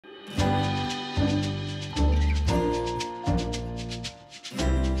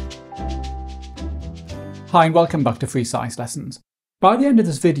Hi and welcome back to Free Science Lessons. By the end of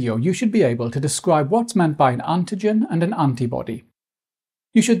this video, you should be able to describe what's meant by an antigen and an antibody.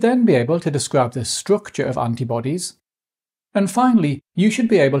 You should then be able to describe the structure of antibodies. And finally, you should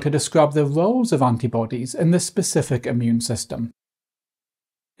be able to describe the roles of antibodies in the specific immune system.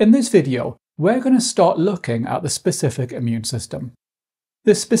 In this video, we're going to start looking at the specific immune system.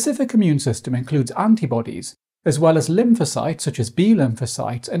 The specific immune system includes antibodies, as well as lymphocytes such as B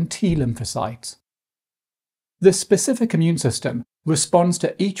lymphocytes and T lymphocytes. The specific immune system responds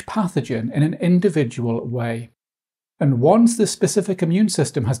to each pathogen in an individual way. And once the specific immune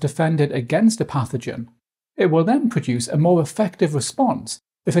system has defended against a pathogen, it will then produce a more effective response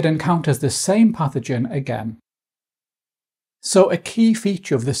if it encounters the same pathogen again. So a key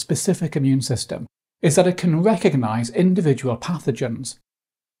feature of the specific immune system is that it can recognize individual pathogens.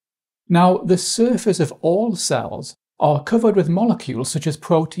 Now, the surface of all cells are covered with molecules such as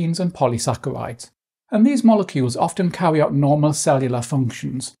proteins and polysaccharides, and these molecules often carry out normal cellular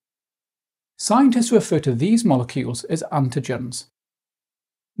functions. Scientists refer to these molecules as antigens.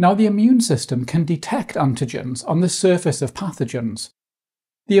 Now, the immune system can detect antigens on the surface of pathogens.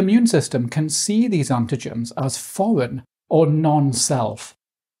 The immune system can see these antigens as foreign or non-self,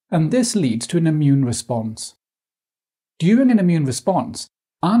 and this leads to an immune response. During an immune response,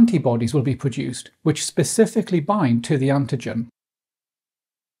 antibodies will be produced which specifically bind to the antigen.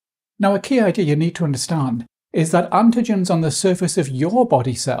 Now, a key idea you need to understand is that antigens on the surface of your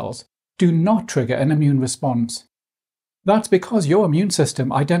body cells do not trigger an immune response. That's because your immune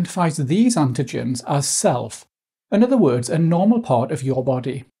system identifies these antigens as self, in other words, a normal part of your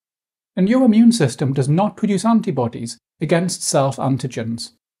body. And your immune system does not produce antibodies against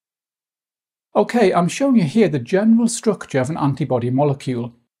self-antigens. Okay, I'm showing you here the general structure of an antibody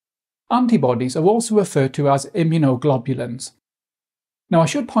molecule. Antibodies are also referred to as immunoglobulins. Now, I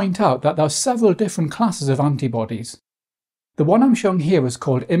should point out that there are several different classes of antibodies. The one I'm showing here is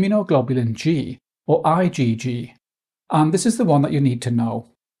called immunoglobulin G, or IgG, and this is the one that you need to know.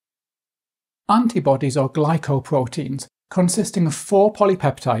 Antibodies are glycoproteins consisting of 4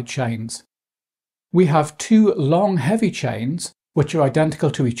 polypeptide chains. We have 2 long heavy chains, which are identical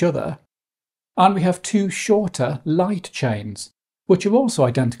to each other, and we have 2 shorter light chains, which are also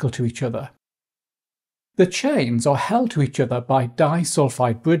identical to each other. The chains are held to each other by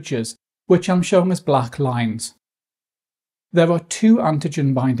disulfide bridges, which I'm showing as black lines. There are 2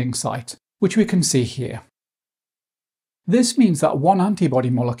 antigen binding sites, which we can see here. This means that one antibody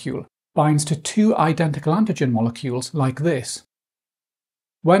molecule binds to 2 identical antigen molecules like this.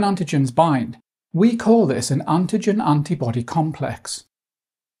 When antigens bind, we call this an antigen-antibody complex.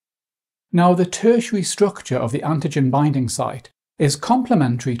 Now, the tertiary structure of the antigen binding site is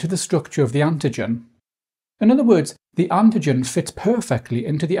complementary to the structure of the antigen. In other words, the antigen fits perfectly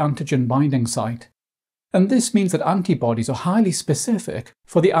into the antigen binding site, and this means that antibodies are highly specific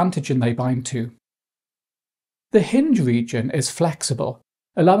for the antigen they bind to. The hinge region is flexible,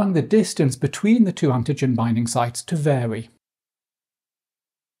 allowing the distance between the 2 antigen binding sites to vary.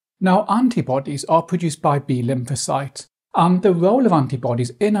 Now, antibodies are produced by B lymphocytes, and the role of antibodies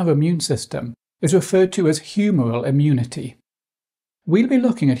in our immune system is referred to as humoral immunity. We'll be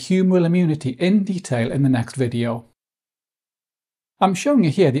looking at humoral immunity in detail in the next video. I'm showing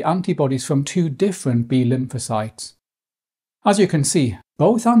you here the antibodies from 2 different B lymphocytes. As you can see,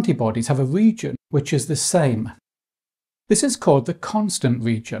 both antibodies have a region which is the same. This is called the constant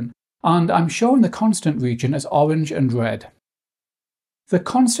region, and I'm showing the constant region as orange and red. The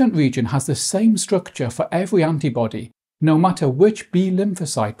constant region has the same structure for every antibody, no matter which B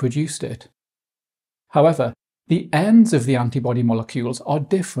lymphocyte produced it. However, the ends of the antibody molecules are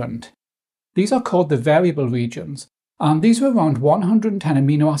different. These are called the variable regions, and these are around 110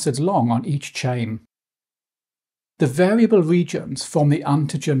 amino acids long on each chain. The variable regions form the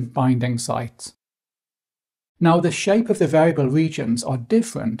antigen binding sites. Now, the shape of the variable regions are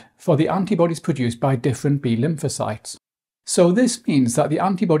different for the antibodies produced by different B lymphocytes. So this means that the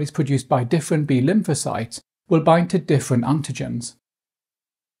antibodies produced by different B lymphocytes will bind to different antigens.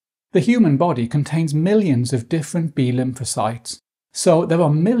 The human body contains millions of different B lymphocytes, so there are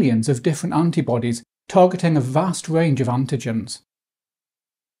millions of different antibodies targeting a vast range of antigens.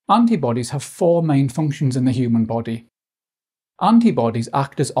 Antibodies have 4 main functions in the human body. Antibodies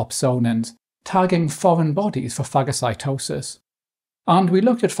act as opsonins, tagging foreign bodies for phagocytosis. And we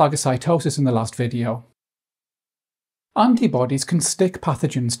looked at phagocytosis in the last video. Antibodies can stick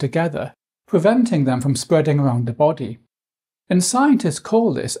pathogens together, preventing them from spreading around the body. And scientists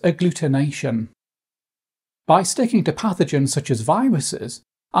call this agglutination. By sticking to pathogens such as viruses,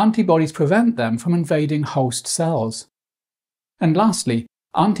 antibodies prevent them from invading host cells. And lastly,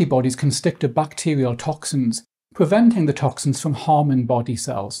 Antibodies can stick to bacterial toxins, preventing the toxins from harming body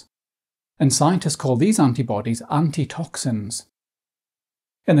cells. And scientists call these antibodies antitoxins.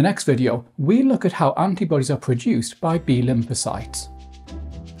 In the next video, we look at how antibodies are produced by B lymphocytes.